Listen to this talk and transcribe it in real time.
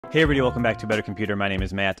Hey everybody, welcome back to Better Computer. My name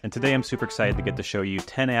is Matt, and today I'm super excited to get to show you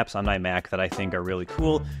 10 apps on my Mac that I think are really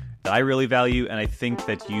cool, that I really value, and I think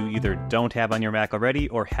that you either don't have on your Mac already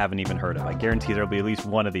or haven't even heard of. I guarantee there'll be at least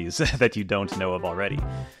one of these that you don't know of already.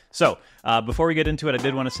 So, before we get into it, I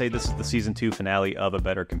did want to say this is the Season 2 finale of A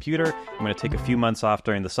Better Computer. I'm going to take a few months off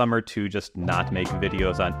during the summer to just not make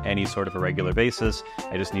videos on any sort of a regular basis.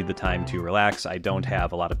 I just need the time to relax. I don't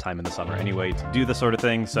have a lot of time in the summer anyway to do this sort of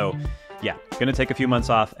thing, so yeah, gonna take a few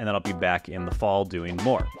months off, and then I'll be back in the fall doing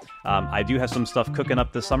more. I do have some stuff cooking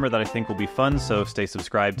up this summer that I think will be fun, so stay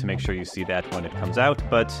subscribed to make sure you see that when it comes out.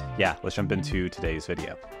 But yeah, let's jump into today's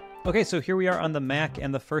video. Okay, so here we are on the Mac,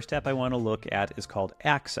 and the first app I want to look at is called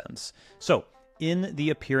Accents. So in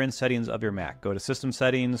the appearance settings of your Mac, go to System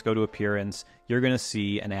Settings, go to Appearance, you're going to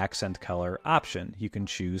see an accent color option. You can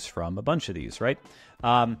choose from a bunch of these, right?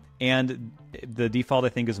 And the default, I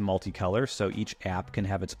think, is multicolor, so each app can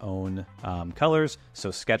have its own colors.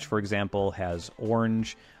 So Sketch, for example, has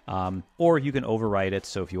orange, or you can override it,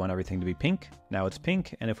 so if you want everything to be pink, now it's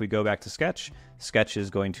pink, and if we go back to Sketch, Sketch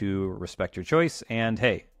is going to respect your choice, and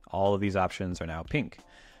hey, all of these options are now pink.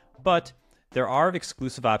 But there are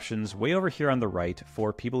exclusive options way over here on the right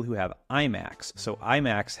for people who have iMacs. So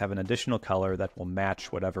iMacs have an additional color that will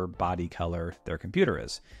match whatever body color their computer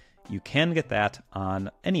is. You can get that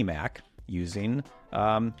on any Mac using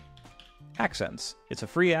Accents. It's a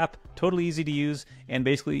free app, totally easy to use, and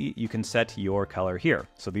basically you can set your color here.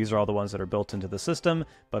 So these are all the ones that are built into the system,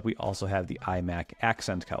 but we also have the iMac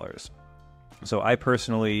accent colors. So I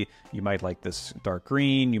personally, you might like this dark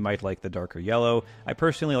green, you might like the darker yellow. I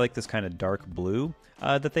personally like this kind of dark blue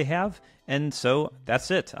that they have. And so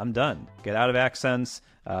that's it, I'm done. Get out of Accents,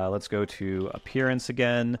 let's go to Appearance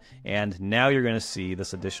again. And now you're gonna see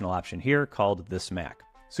this additional option here called This Mac.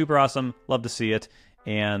 Super awesome, love to see it.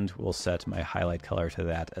 And we'll set my highlight color to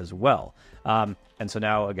that as well. And so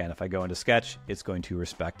now, again, if I go into Sketch, it's going to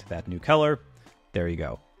respect that new color. There you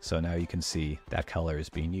go. So now you can see that color is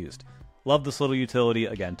being used. Love this little utility,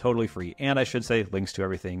 again, totally free, and I should say links to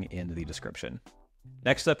everything in the description.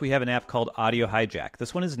 Next up, we have an app called Audio Hijack.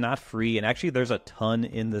 This one is not free, and actually there's a ton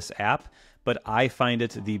in this app, but I find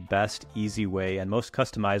it the best, easy way and most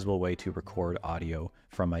customizable way to record audio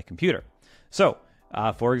from my computer. So,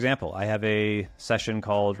 for example, I have a session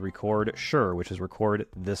called Record Shure, which is record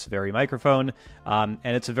this very microphone, and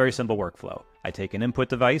it's a very simple workflow. I take an input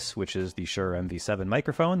device, which is the Shure MV7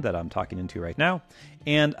 microphone that I'm talking into right now,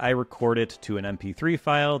 and I record it to an MP3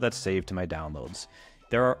 file that's saved to my downloads.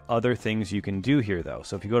 There are other things you can do here, though.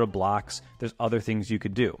 So if you go to Blocks, there's other things you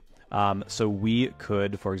could do. So we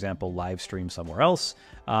could, for example, live stream somewhere else.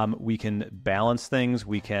 We can balance things.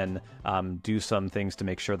 We can do some things to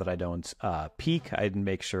make sure that I don't peak. I can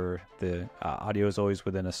make sure the audio is always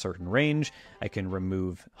within a certain range. I can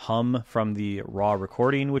remove hum from the raw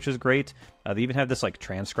recording, which is great. They even have this like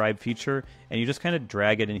transcribe feature, and you just kind of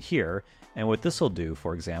drag it in here. And what this will do,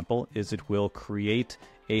 for example, is it will create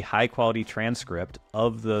a high quality transcript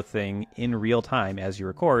of the thing in real time as you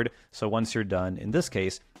record. So once you're done, in this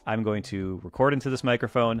case, I'm going to record into this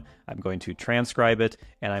microphone, I'm going to transcribe it,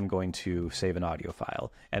 and I'm going to save an audio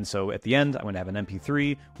file. And so at the end, I'm going to have an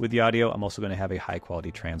MP3 with the audio. I'm also going to have a high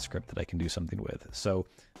quality transcript that I can do something with. So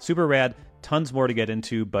super rad, tons more to get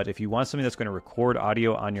into, but if you want something that's going to record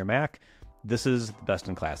audio on your Mac, this is the best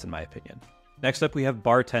in class in my opinion. Next up, we have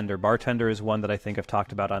Bartender. Bartender is one that I think I've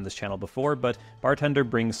talked about on this channel before, but Bartender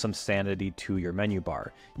brings some sanity to your menu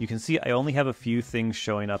bar. You can see I only have a few things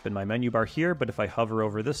showing up in my menu bar here, but if I hover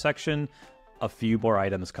over this section, a few more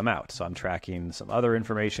items come out. So I'm tracking some other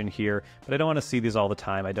information here, but I don't want to see these all the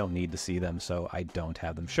time. I don't need to see them, so I don't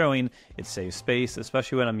have them showing. It saves space,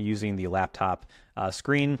 especially when I'm using the laptop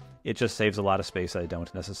screen. It just saves a lot of space that I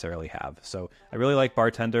don't necessarily have. So I really like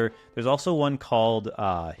Bartender. There's also one called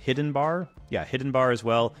HiddenBar. Yeah, HiddenBar as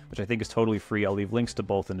well, which I think is totally free. I'll leave links to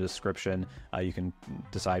both in the description. You can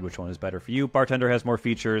decide which one is better for you. Bartender has more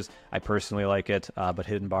features. I personally like it, but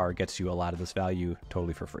HiddenBar gets you a lot of this value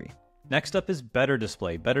totally for free. Next up is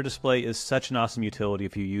BetterDisplay. BetterDisplay is such an awesome utility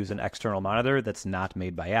if you use an external monitor that's not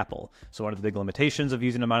made by Apple. So one of the big limitations of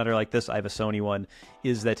using a monitor like this, I have a Sony one,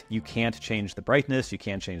 is that you can't change the brightness, you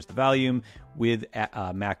can't change the volume with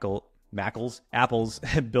Apple's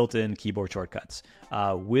built-in keyboard shortcuts.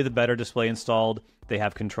 With BetterDisplay installed, they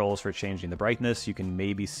have controls for changing the brightness. You can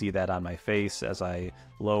maybe see that on my face as I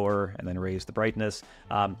lower and then raise the brightness.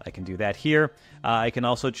 I can do that here. I can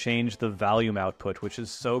also change the volume output, which is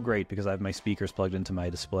so great because I have my speakers plugged into my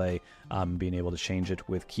display. Being able to change it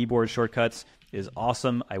with keyboard shortcuts is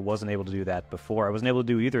awesome. I wasn't able to do that before. I wasn't able to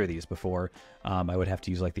do either of these before. I would have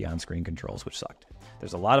to use like the on-screen controls, which sucked.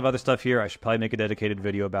 There's a lot of other stuff here. I should probably make a dedicated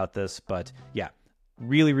video about this, but yeah.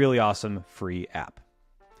 Really, really awesome free app.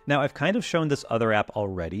 Now, I've kind of shown this other app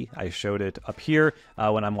already. I showed it up here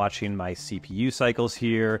when I'm watching my CPU cycles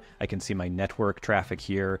here. I can see my network traffic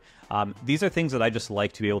here. These are things that I just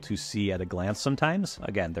like to be able to see at a glance sometimes.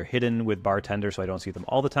 Again, they're hidden with Bartender, so I don't see them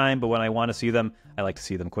all the time, but when I want to see them, I like to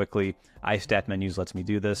see them quickly. iStatMenus lets me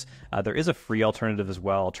do this. There is a free alternative as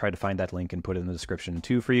well. I'll try to find that link and put it in the description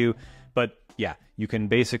too for you. But yeah, you can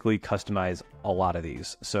basically customize a lot of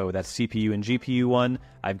these. So that's CPU and GPU one.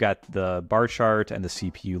 I've got the bar chart and the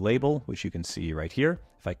CPU label, which you can see right here.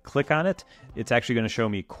 If I click on it, it's actually going to show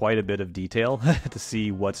me quite a bit of detail to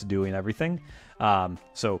see what's doing everything.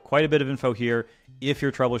 So quite a bit of info here. If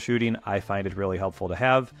you're troubleshooting, I find it really helpful to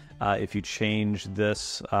have. If you change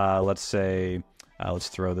this, let's say, let's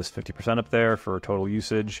throw this 50% up there for total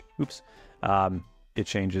usage. Oops. It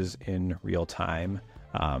changes in real time.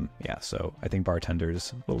 Yeah, so I think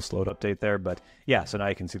Bartender's a little slow to update there, but yeah, so now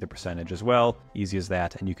you can see the percentage as well. Easy as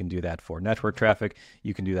that, and you can do that for network traffic.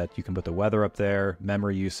 You can do that, you can put the weather up there,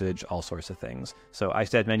 memory usage, all sorts of things. So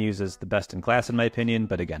iStatMenus is the best in class in my opinion,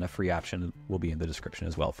 but again, a free option will be in the description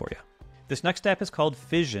as well for you. This next app is called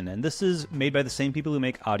Fission, and this is made by the same people who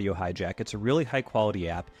make Audio Hijack. It's a really high quality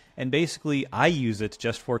app, and basically I use it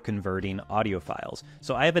just for converting audio files.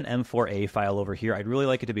 So I have an M4A file over here. I'd really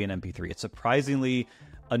like it to be an MP3. It's surprisingly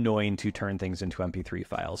annoying to turn things into MP3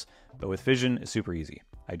 files, but with Fission, it's super easy.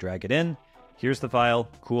 I drag it in, here's the file,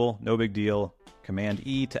 cool, no big deal. Command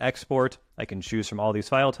E to export. I can choose from all these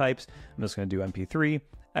file types. I'm just gonna do MP3,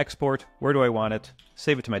 export, where do I want it?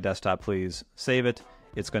 Save it to my desktop, please. Save it.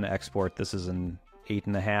 It's going to export. This is an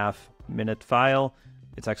 8.5 minute file.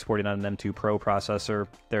 It's exporting on an M2 Pro processor.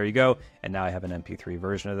 There you go. And now I have an MP3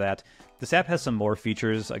 version of that. This app has some more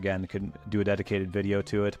features. Again, could do a dedicated video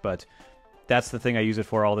to it, but that's the thing I use it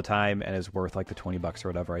for all the time and is worth like the 20 bucks or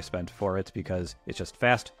whatever I spent for it because it's just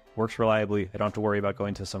fast, works reliably. I don't have to worry about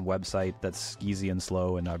going to some website that's skeezy and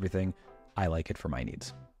slow and everything. I like it for my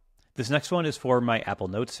needs. This next one is for my Apple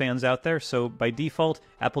Notes fans out there. So by default,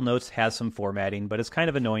 Apple Notes has some formatting, but it's kind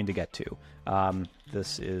of annoying to get to.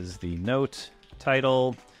 This is the note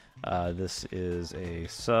title. This is a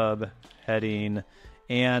subheading.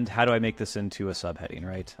 And how do I make this into a subheading,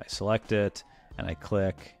 right? I select it and I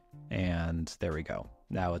click and there we go.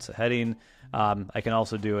 Now it's a heading. I can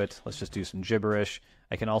also do it. Let's just do some gibberish.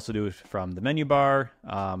 I can also do it from the menu bar.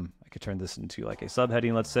 I could turn this into like a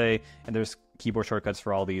subheading, let's say, and there's keyboard shortcuts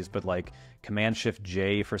for all these, but like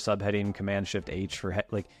Command-Shift-J for subheading, Command-Shift-H for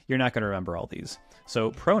like, you're not going to remember all these.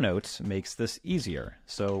 So ProNotes makes this easier.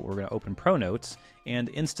 So we're going to open ProNotes, and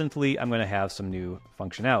instantly I'm going to have some new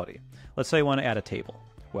functionality. Let's say I want to add a table.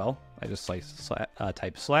 Well, I just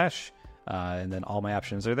type slash, and then all my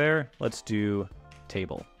options are there. Let's do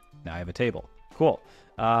table. Now I have a table. Cool.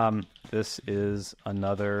 This is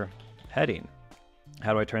another heading.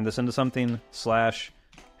 How do I turn this into something? Slash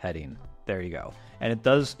heading. There you go. And it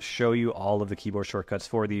does show you all of the keyboard shortcuts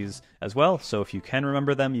for these as well. So if you can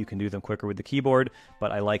remember them, you can do them quicker with the keyboard.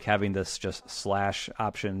 But I like having this just slash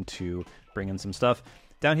option to bring in some stuff.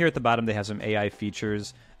 Down here at the bottom, they have some AI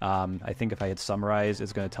features. I think if I hit summarize,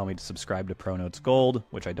 it's going to tell me to subscribe to ProNotes Gold,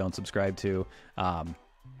 which I don't subscribe to.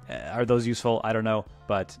 Are those useful? I don't know.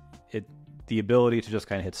 But the ability to just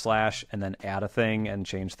kind of hit slash and then add a thing and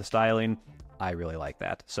change the styling, I really like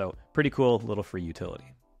that. So pretty cool little free utility.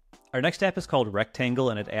 Our next app is called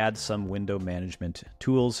Rectangle, and it adds some window management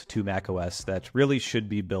tools to macOS that really should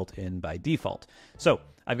be built in by default. So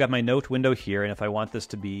I've got my note window here, and if I want this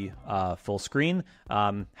to be full screen,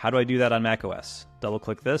 how do I do that on macOS? Double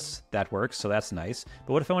click this, that works, so that's nice.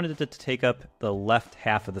 But what if I wanted it to take up the left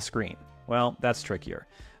half of the screen? Well, that's trickier.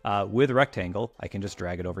 With Rectangle, I can just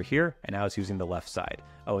drag it over here, and now it's using the left side.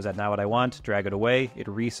 Oh, is that not what I want? Drag it away. It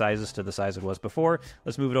resizes to the size it was before.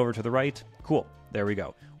 Let's move it over to the right. Cool. There we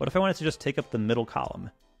go. What if I wanted to just take up the middle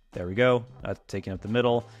column? There we go. Taking up the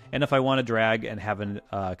middle. And if I want to drag and have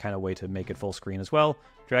a kind of way to make it full screen as well,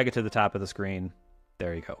 drag it to the top of the screen.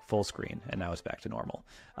 There you go. Full screen. And now it's back to normal.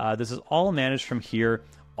 This is all managed from here.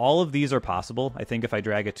 All of these are possible. I think if I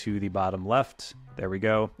drag it to the bottom left, there we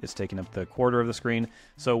go. It's taking up the quarter of the screen.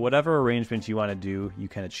 So whatever arrangement you want to do, you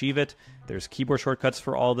can achieve it. There's keyboard shortcuts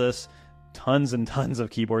for all this. Tons and tons of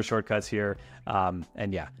keyboard shortcuts here.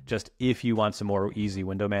 And yeah, just if you want some more easy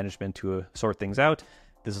window management to sort things out,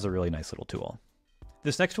 this is a really nice little tool.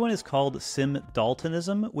 This next one is called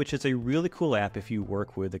Daltonism, which is a really cool app if you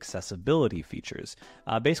work with accessibility features.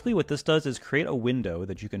 Basically what this does is create a window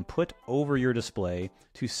that you can put over your display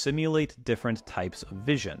to simulate different types of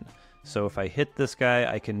vision. So if I hit this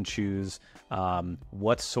guy, I can choose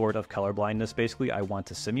what sort of color blindness basically I want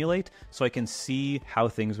to simulate, so I can see how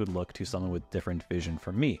things would look to someone with different vision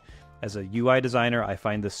from me. As a UI designer, I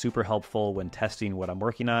find this super helpful when testing what I'm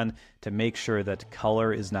working on to make sure that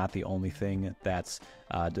color is not the only thing that's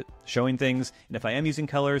showing things. And if I am using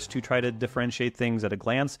colors to try to differentiate things at a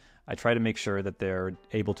glance, I try to make sure that they're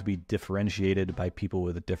able to be differentiated by people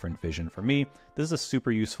with a different vision from me. This is a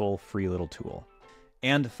super useful, free little tool.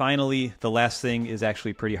 And finally, the last thing is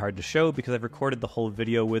actually pretty hard to show because I've recorded the whole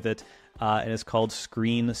video with it, and it's called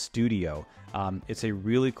Screen Studio. It's a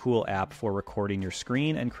really cool app for recording your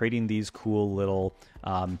screen and creating these cool little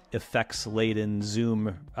effects-laden,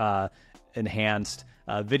 zoom enhanced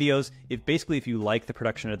videos. If you like the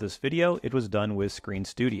production of this video, it was done with Screen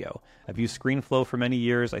Studio. I've used ScreenFlow for many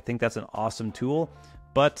years. I think that's an awesome tool.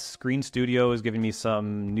 But Screen Studio is giving me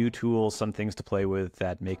some new tools, some things to play with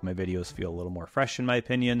that make my videos feel a little more fresh, in my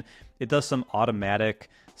opinion. It does some automatic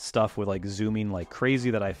stuff with like zooming like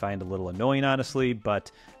crazy that I find a little annoying, honestly.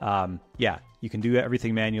 But yeah, you can do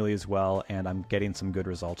everything manually as well, and I'm getting some good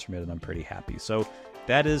results from it, and I'm pretty happy. So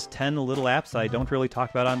that is 10 little apps I don't really talk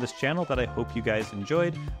about on this channel that I hope you guys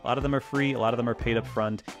enjoyed. A lot of them are free, a lot of them are paid up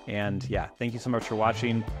front. And yeah, thank you so much for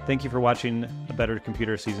watching. Thank you for watching A Better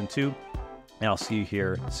Computer Season 2. And I'll see you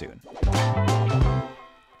here soon.